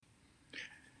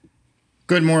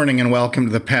Good morning and welcome to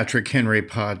the Patrick Henry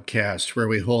podcast, where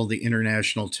we hold the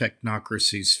international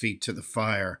technocracy's feet to the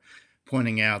fire,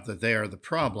 pointing out that they are the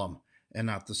problem and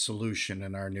not the solution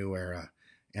in our new era,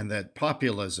 and that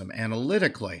populism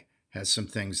analytically has some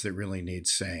things that really need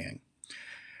saying.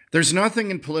 There's nothing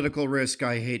in political risk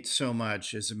I hate so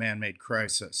much as a man-made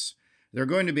crisis. There are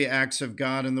going to be acts of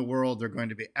God in the world, there are going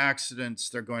to be accidents,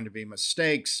 there are going to be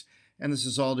mistakes, and this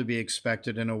is all to be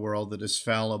expected in a world that is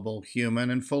fallible, human,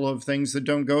 and full of things that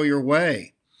don't go your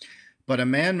way. But a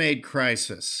man-made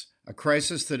crisis, a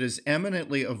crisis that is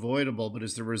eminently avoidable but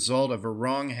is the result of a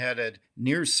wrong-headed,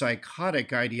 near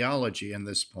psychotic ideology in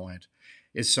this point,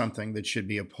 is something that should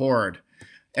be abhorred.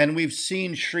 And we've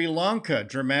seen Sri Lanka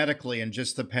dramatically in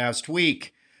just the past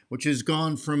week, which has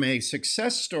gone from a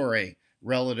success story,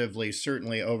 relatively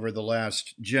certainly over the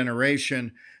last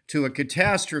generation, to a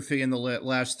catastrophe in the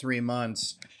last 3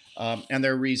 months. And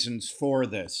there are reasons for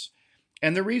this.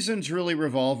 And the reasons really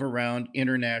revolve around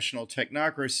international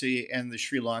technocracy and the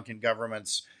Sri Lankan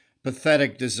government's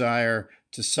pathetic desire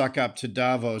to suck up to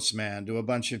Davos man, to a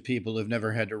bunch of people who've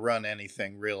never had to run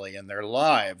anything really in their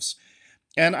lives.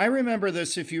 And I remember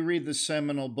this if you read the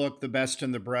seminal book, The Best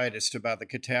and the Brightest, about the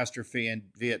catastrophe in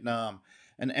Vietnam,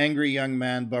 an angry young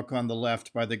man book on the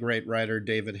left by the great writer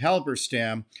David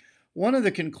Halberstam. One of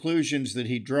the conclusions that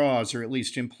he draws, or at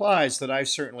least implies, that I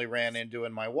certainly ran into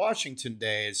in my Washington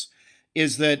days,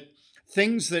 is that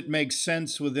things that make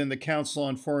sense within the Council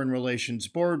on Foreign Relations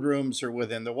boardrooms, or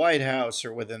within the White House,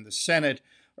 or within the Senate,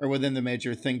 or within the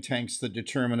major think tanks that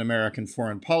determine American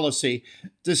foreign policy,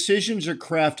 decisions are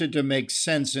crafted to make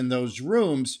sense in those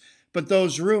rooms, but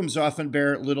those rooms often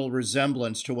bear little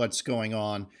resemblance to what's going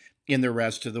on in the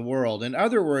rest of the world. In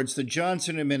other words, the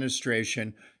Johnson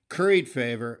administration curried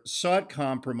favor, sought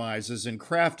compromises, and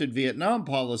crafted Vietnam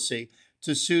policy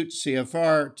to suit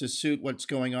CFR, to suit what's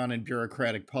going on in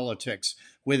bureaucratic politics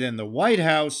within the White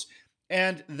House.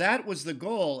 And that was the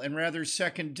goal. And rather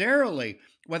secondarily,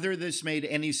 whether this made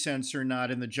any sense or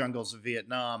not in the jungles of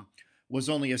Vietnam was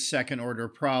only a second order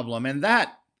problem. And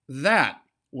that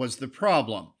was the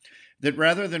problem. That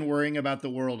rather than worrying about the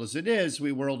world as it is,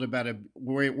 we worried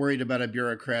about a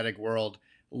bureaucratic world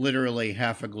literally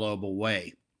half a globe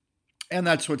away. And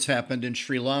that's what's happened in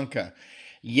Sri Lanka.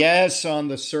 Yes, on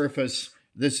the surface,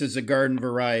 this is a garden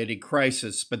variety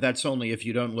crisis, but that's only if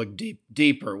you don't look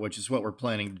deeper, which is what we're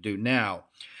planning to do now.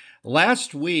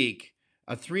 Last week,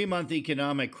 a 3-month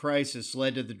economic crisis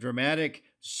led to the dramatic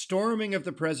storming of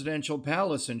the presidential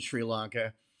palace in Sri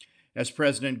Lanka as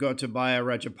President Gotabaya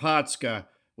Rajapaksa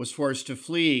was forced to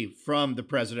flee from the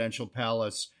presidential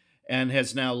palace and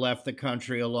has now left the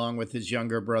country along with his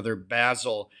younger brother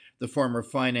Basil, the former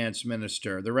finance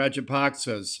minister. The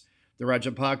Rajapaksas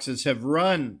have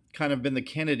kind of been the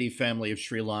Kennedy family of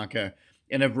Sri Lanka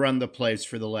and have run the place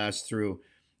for the last through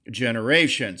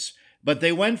generations. But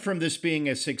they went from this being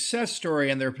a success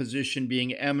story and their position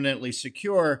being eminently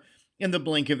secure in the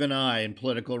blink of an eye in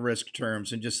political risk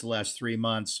terms in just the last 3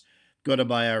 months.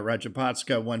 Gotabaya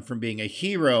Rajapaksa went from being a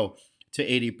hero to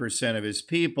 80% of his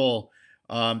people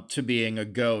to being a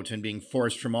goat and being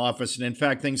forced from office. And in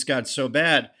fact, things got so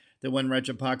bad that when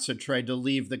Rajapaksa tried to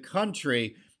leave the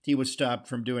country, he was stopped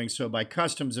from doing so by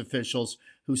customs officials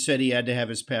who said he had to have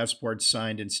his passport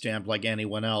signed and stamped like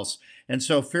anyone else. And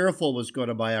so fearful was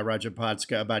Gotabaya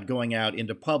Rajapaksa about going out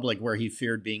into public where he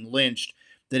feared being lynched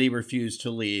that he refused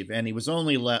to leave. And he was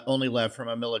only left from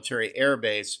a military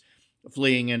airbase,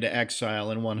 fleeing into exile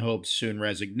and one hopes soon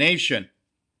resignation.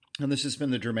 And this has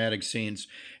been the dramatic scenes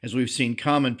as we've seen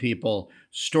common people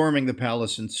storming the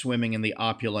palace and swimming in the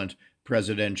opulent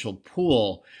presidential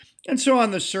pool. And so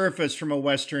on the surface, from a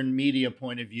Western media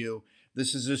point of view,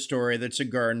 this is a story that's a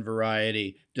garden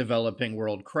variety developing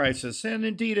world crisis. And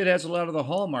indeed, it has a lot of the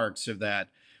hallmarks of that.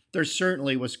 There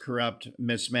certainly was corrupt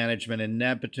mismanagement and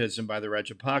nepotism by the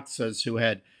Rajapaksas, who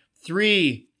had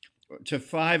 3 to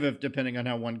 5 of, depending on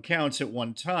how one counts, at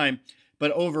one time.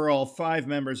 But overall, 5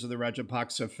 members of the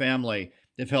Rajapaksa family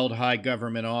have held high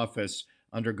government office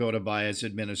under Gotabaya's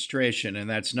administration. And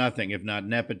that's nothing if not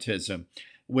nepotism,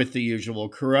 with the usual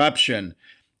corruption.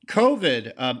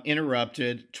 COVID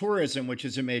interrupted tourism, which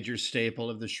is a major staple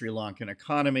of the Sri Lankan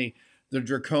economy. The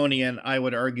draconian, I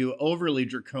would argue, overly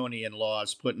draconian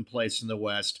laws put in place in the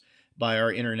West by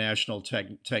our international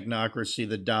technocracy,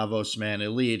 the Davos man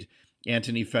elite,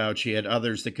 Anthony Fauci, and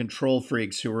others, the control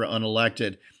freaks who were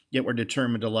unelected, yet were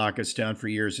determined to lock us down for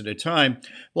years at a time.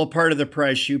 Well, part of the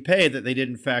price you pay that they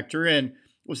didn't factor in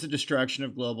was the destruction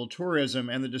of global tourism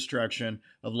and the destruction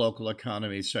of local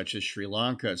economies such as Sri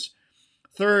Lanka's.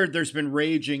 Third, there's been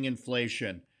raging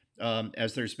inflation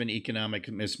as there's been economic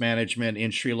mismanagement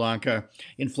in Sri Lanka.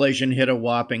 Inflation hit a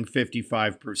whopping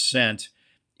 55%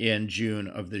 in June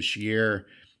of this year.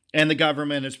 And the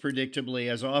government has predictably,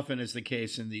 as often is the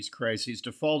case in these crises,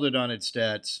 defaulted on its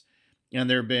debts, and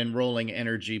there have been rolling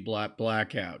energy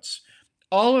blackouts.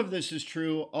 All of this is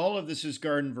true. All of this is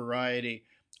garden variety.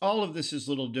 All of this is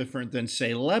little different than,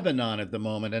 say, Lebanon at the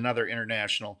moment, another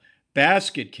international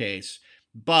basket case.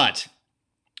 But,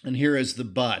 and here is the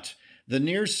but, the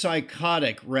near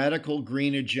psychotic radical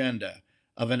green agenda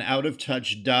of an out of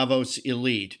touch Davos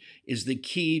elite is the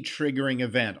key triggering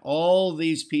event. All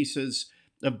these pieces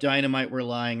of dynamite were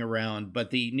lying around,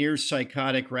 but the near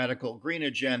psychotic radical green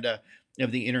agenda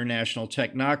of the international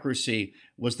technocracy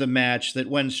was the match that,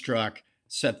 when struck,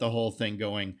 set the whole thing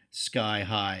going sky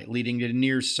high, leading to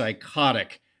near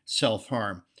psychotic self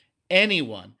harm.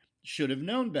 Anyone should have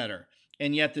known better.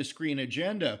 And yet, this green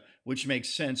agenda, which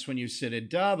makes sense when you sit at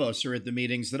Davos or at the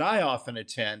meetings that I often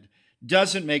attend,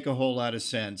 doesn't make a whole lot of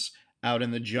sense out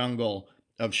in the jungle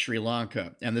of Sri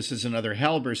Lanka. And this is another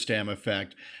Halberstam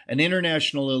effect. An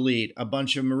international elite, a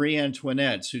bunch of Marie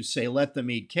Antoinettes who say, let them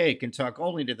eat cake and talk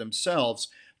only to themselves,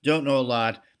 don't know a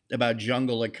lot about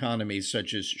jungle economies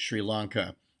such as Sri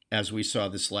Lanka, as we saw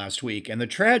this last week. And the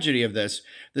tragedy of this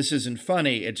isn't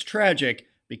funny, it's tragic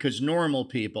because normal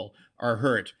people are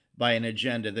hurt by an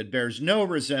agenda that bears no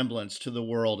resemblance to the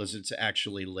world as it's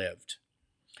actually lived.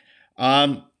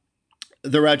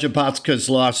 The Rajapaksas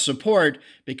lost support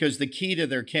because the key to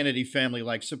their Kennedy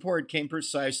family-like support came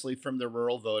precisely from the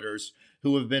rural voters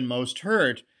who have been most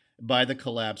hurt by the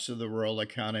collapse of the rural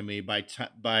economy, by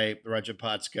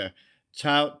Rajapaksa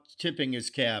tipping his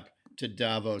cap to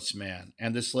Davos man.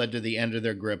 And this led to the end of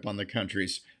their grip on the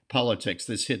country's politics.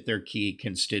 This hit their key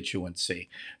constituency.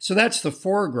 So that's the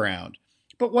foreground.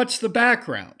 But what's the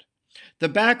background? The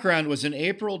background was an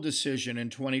April decision in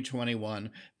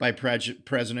 2021 by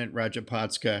President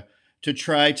Rajapaksa to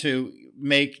try to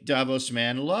make Davos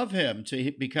man love him,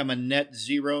 to become a net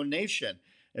zero nation,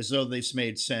 as though this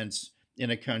made sense in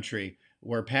a country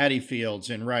where paddy fields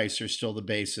and rice are still the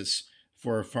basis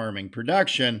for farming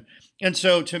production. And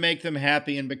so to make them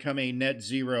happy and become a net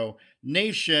zero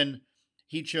nation,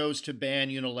 he chose to ban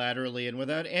unilaterally and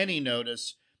without any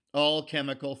notice all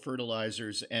chemical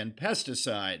fertilizers and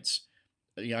pesticides.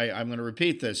 I'm going to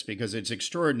repeat this because it's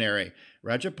extraordinary.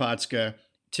 Rajapaksa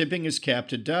tipping his cap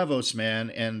to Davos man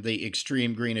and the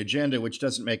extreme green agenda, which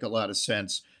doesn't make a lot of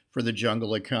sense for the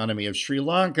jungle economy of Sri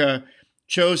Lanka,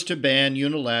 chose to ban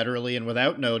unilaterally and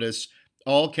without notice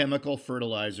all chemical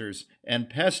fertilizers and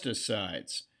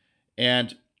pesticides.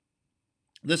 And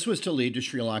this was to lead to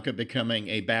Sri Lanka becoming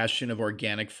a bastion of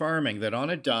organic farming, that on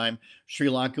a dime, Sri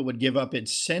Lanka would give up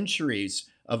its centuries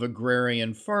of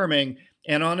agrarian farming,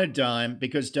 and on a dime,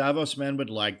 because Davos men would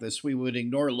like this, we would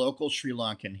ignore local Sri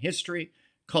Lankan history,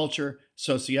 culture,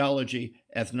 sociology,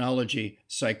 ethnology,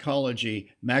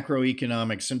 psychology,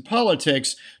 macroeconomics, and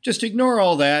politics. Just ignore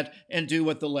all that and do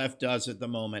what the left does at the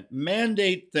moment.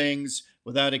 Mandate things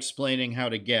without explaining how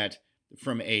to get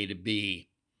from A to B.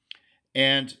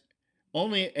 And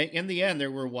only in the end,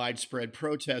 there were widespread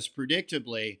protests,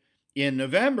 predictably, in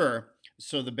November.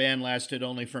 So the ban lasted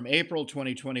only from April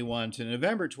 2021 to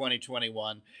November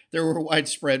 2021. There were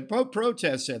widespread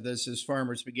protests at this as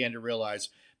farmers began to realize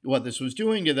what this was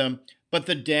doing to them, but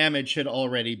the damage had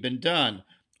already been done.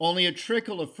 Only a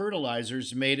trickle of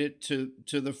fertilizers made it to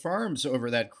the farms over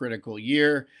that critical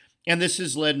year, and this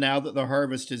has led, now that the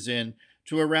harvest is in,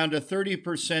 to around a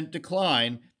 30%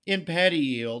 decline in paddy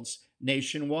yields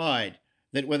nationwide.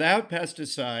 That without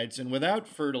pesticides and without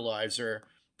fertilizer,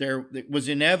 there was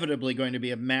inevitably going to be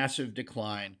a massive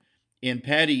decline in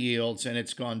paddy yields, and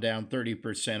it's gone down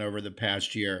 30% over the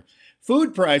past year.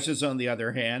 Food prices, on the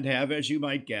other hand, have, as you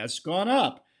might guess, gone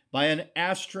up by an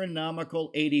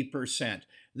astronomical 80%.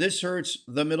 This hurts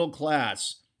the middle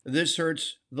class. This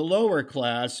hurts the lower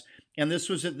class, and this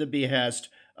was at the behest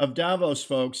of Davos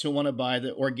folks who want to buy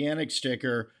the organic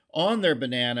sticker on their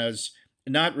bananas,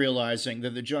 not realizing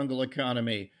that the jungle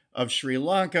economy of Sri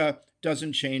Lanka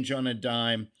doesn't change on a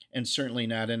dime, and certainly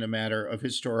not in a matter of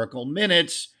historical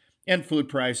minutes, and food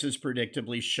prices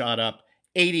predictably shot up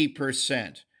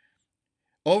 80%.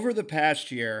 Over the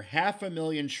past year,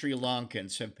 500,000 Sri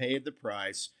Lankans have paid the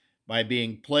price by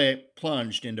being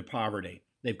plunged into poverty.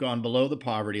 They've gone below the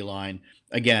poverty line.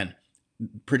 Again,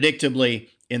 predictably,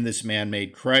 in this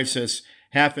man-made crisis,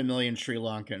 500,000 Sri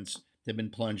Lankans have been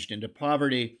plunged into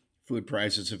poverty. Food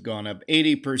prices have gone up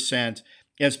 80%,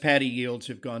 as paddy yields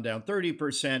have gone down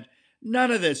 30%.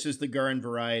 None of this is the garden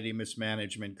variety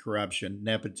mismanagement, corruption,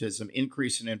 nepotism,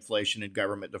 increase in inflation, and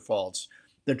government defaults.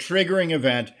 The triggering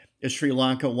event is Sri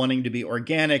Lanka wanting to be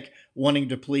organic, wanting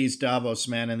to please Davos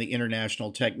man and the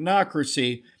international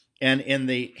technocracy. And in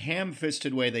the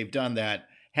ham-fisted way they've done that,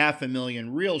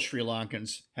 500,000 real Sri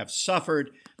Lankans have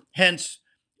suffered, hence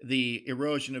the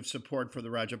erosion of support for the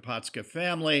Rajapaksa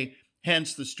family,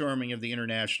 hence the storming of the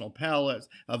international palace,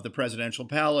 of the presidential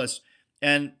palace,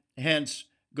 and hence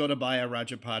Gotabaya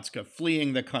Rajapaksa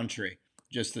fleeing the country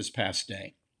just this past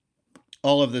day.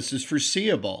 All of this is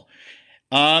foreseeable.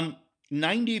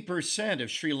 90% of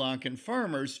Sri Lankan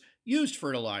farmers used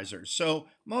fertilizers. So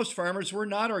most farmers were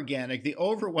not organic. The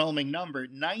overwhelming number,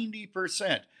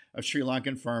 90% of Sri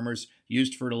Lankan farmers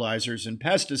used fertilizers and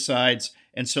pesticides.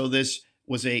 And so this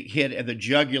was a hit at the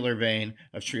jugular vein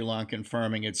of Sri Lankan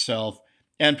farming itself.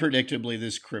 And predictably,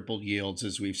 this crippled yields,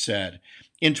 as we've said.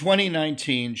 In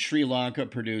 2019, Sri Lanka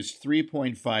produced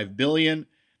 3.5 billion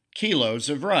kilos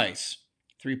of rice.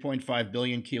 3.5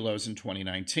 billion kilos in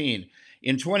 2019.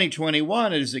 In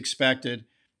 2021, it is expected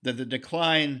that the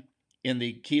decline in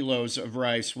the kilos of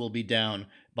rice will be down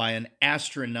by an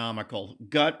astronomical,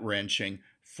 gut-wrenching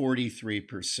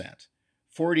 43%.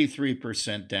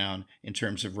 43% down in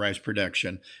terms of rice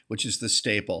production, which is the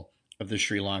staple of the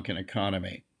Sri Lankan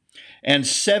economy. And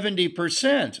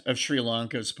 70% of Sri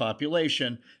Lanka's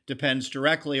population depends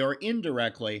directly or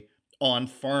indirectly on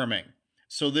farming.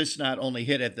 So this not only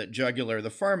hit at the jugular of the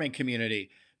farming community,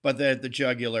 but at the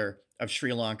jugular of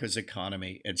Sri Lanka's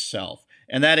economy itself.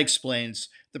 And that explains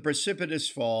the precipitous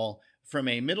fall from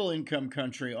a middle-income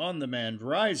country on the mend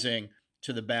rising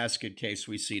to the basket case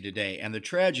we see today. And the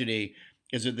tragedy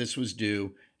is that this was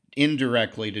due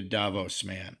indirectly to Davos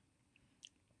man.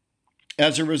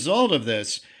 As a result of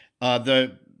this,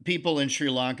 the people in Sri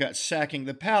Lanka sacking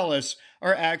the palace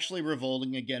are actually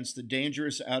revolting against the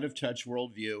dangerous, out-of-touch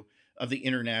worldview of the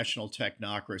international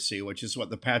technocracy, which is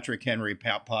what the Patrick Henry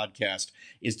podcast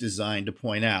is designed to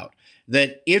point out.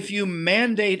 That if you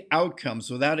mandate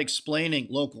outcomes without explaining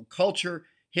local culture,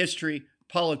 history,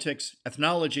 politics,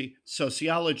 ethnology,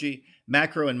 sociology,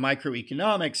 macro and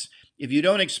microeconomics, if you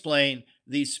don't explain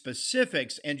these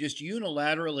specifics and just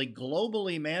unilaterally,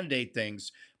 globally mandate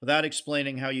things without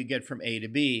explaining how you get from A to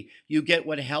B, you get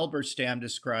what Halberstam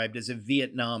described as a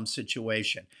Vietnam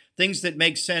situation. Things that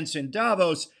make sense in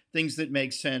Davos, things that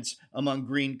make sense among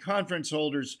Green Conference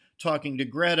holders, talking to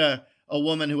Greta, a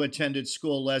woman who attended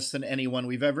school less than anyone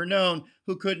we've ever known,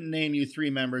 who couldn't name you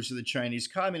 3 members of the Chinese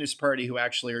Communist Party who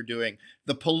actually are doing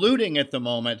the polluting at the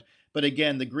moment. But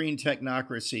again, the green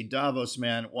technocracy, Davos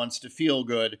man, wants to feel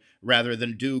good rather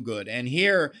than do good. And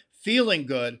here, feeling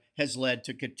good has led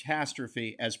to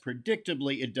catastrophe, as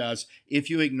predictably it does if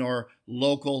you ignore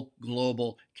local,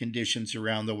 global conditions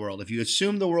around the world. If you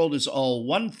assume the world is all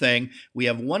one thing, we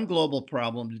have one global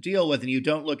problem to deal with, and you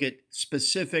don't look at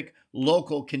specific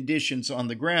local conditions on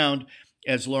the ground,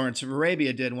 as Lawrence of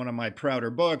Arabia did. One of my prouder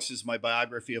books is my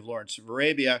biography of Lawrence of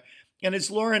Arabia. And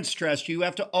as Lawrence stressed, you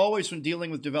have to always, when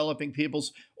dealing with developing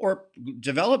peoples, or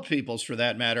developed peoples for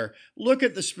that matter, look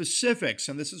at the specifics.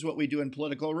 And this is what we do in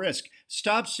Political Risk.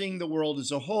 Stop seeing the world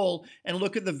as a whole and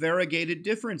look at the variegated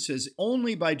differences.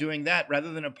 Only by doing that,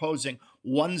 rather than opposing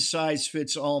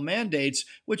one-size-fits-all mandates,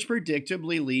 which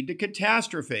predictably lead to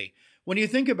catastrophe. When you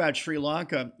think about Sri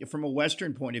Lanka from a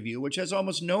Western point of view, which has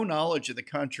almost no knowledge of the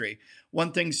country,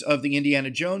 one thinks of the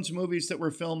Indiana Jones movies that were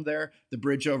filmed there, the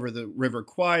bridge over the River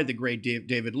Kwai, the great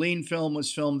David Lean film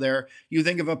was filmed there. You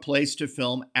think of a place to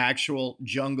film actual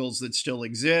jungles that still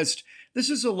exist.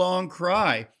 This is a long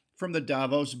cry from the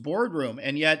Davos boardroom,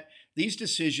 and yet these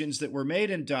decisions that were made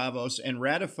in Davos and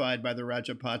ratified by the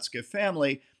Rajapaksa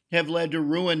family have led to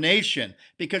ruination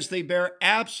because they bear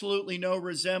absolutely no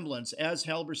resemblance. As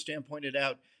Halberstam pointed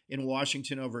out in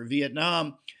Washington over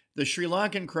Vietnam, the Sri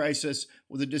Lankan crisis,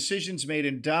 with the decisions made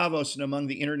in Davos and among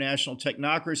the international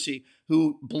technocracy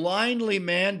who blindly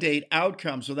mandate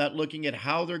outcomes without looking at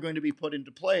how they're going to be put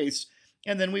into place,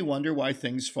 and then we wonder why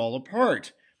things fall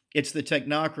apart. It's the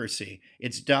technocracy.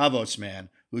 It's Davos man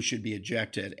who should be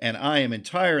ejected. And I am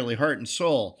entirely heart and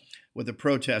soul with the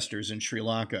protesters in Sri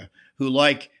Lanka who,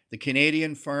 like the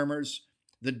Canadian farmers,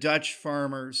 the Dutch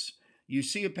farmers, you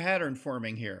see a pattern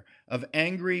forming here of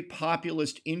angry,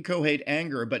 populist, inchoate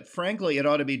anger, but frankly, it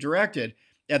ought to be directed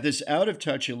at this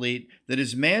out-of-touch elite that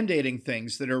is mandating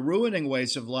things that are ruining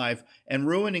ways of life and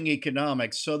ruining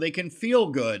economics so they can feel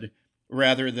good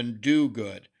rather than do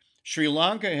good. Sri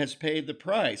Lanka has paid the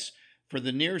price for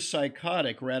the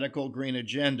near-psychotic radical green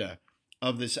agenda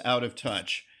of this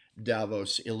out-of-touch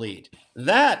Davos elite.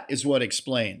 That is what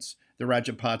explains the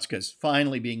Rajapaksas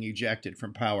finally being ejected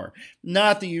from power.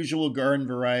 Not the usual garden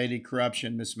variety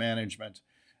corruption, mismanagement,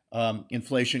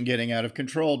 inflation getting out of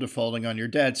control, defaulting on your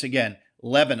debts. Again,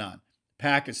 Lebanon,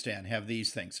 Pakistan have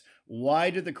these things. Why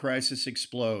did the crisis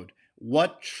explode?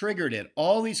 What triggered it?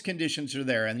 All these conditions are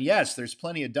there. And yes, there's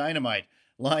plenty of dynamite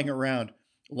lying around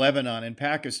Lebanon and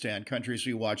Pakistan, countries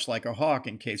we watch like a hawk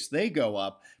in case they go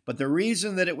up. But the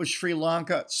reason that it was Sri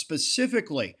Lanka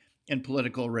specifically in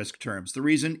political risk terms, the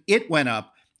reason it went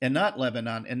up and not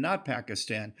Lebanon and not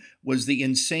Pakistan was the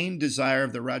insane desire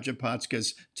of the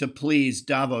Rajapaksas to please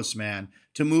Davos man,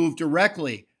 to move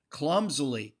directly,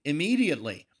 clumsily,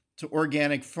 immediately to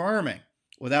organic farming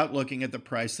without looking at the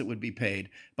price that would be paid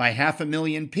by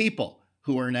 500,000 people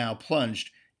who are now plunged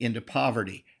into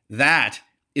poverty. That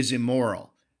is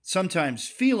immoral. Sometimes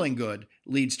feeling good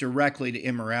leads directly to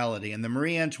immorality, and the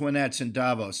Marie Antoinettes in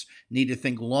Davos need to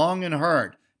think long and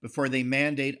hard before they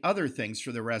mandate other things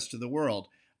for the rest of the world.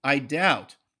 I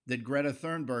doubt that Greta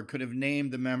Thunberg could have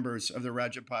named the members of the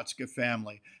Rajapaksa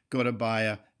family,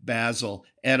 Gotabaya, Basil,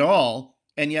 at all,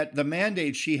 and yet the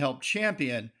mandates she helped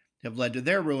champion have led to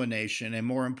their ruination, and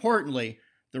more importantly,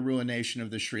 the ruination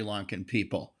of the Sri Lankan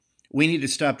people. We need to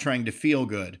stop trying to feel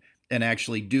good and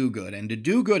actually do good. And to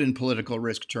do good in political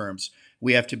risk terms,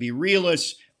 we have to be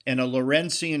realists, and a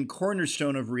Lawrencean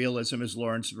cornerstone of realism, as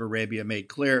Lawrence of Arabia made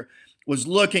clear, was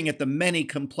looking at the many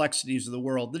complexities of the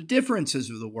world, the differences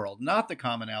of the world, not the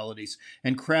commonalities,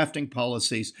 and crafting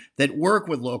policies that work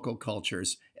with local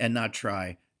cultures and not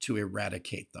try to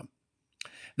eradicate them.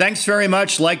 Thanks very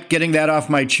much. Like getting that off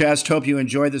my chest. Hope you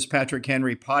enjoyed this Patrick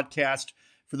Henry podcast.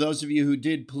 For those of you who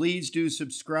did, please do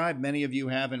subscribe. Many of you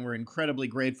have, and we're incredibly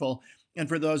grateful. And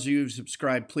for those of you who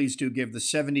subscribe, please do give the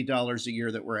 $70 a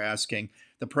year that we're asking.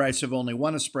 The price of only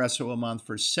one espresso a month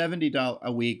for $70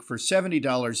 a week. For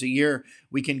 $70 a year,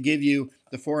 we can give you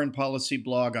the Foreign Policy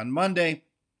blog on Monday,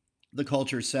 the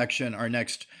Culture section. Our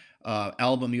next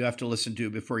album you have to listen to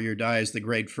before you die is the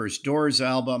Great First Doors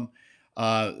album.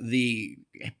 The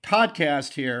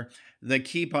podcast here, the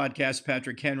key podcast,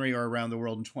 Patrick Henry, or Around the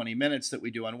World in 20 Minutes, that we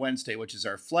do on Wednesday, which is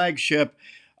our flagship.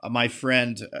 My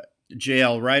friend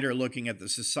J.L. Ryder looking at the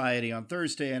society on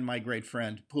Thursday, and my great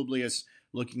friend Publius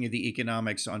looking at the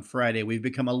economics on Friday. We've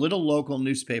become a little local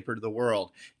newspaper to the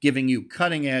world, giving you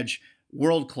cutting-edge,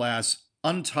 world-class,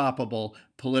 untoppable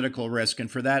political risk. And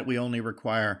for that, we only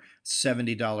require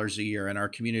 $70 a year, and our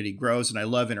community grows. And I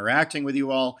love interacting with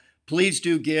you all. Please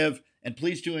do give. And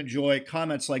please do enjoy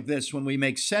comments like this when we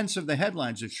make sense of the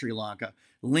headlines of Sri Lanka,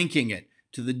 linking it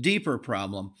to the deeper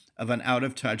problem of an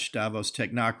out-of-touch Davos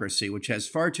technocracy, which has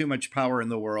far too much power in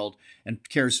the world and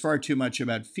cares far too much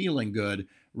about feeling good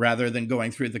rather than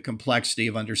going through the complexity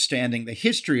of understanding the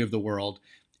history of the world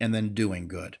and then doing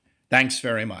good. Thanks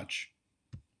very much.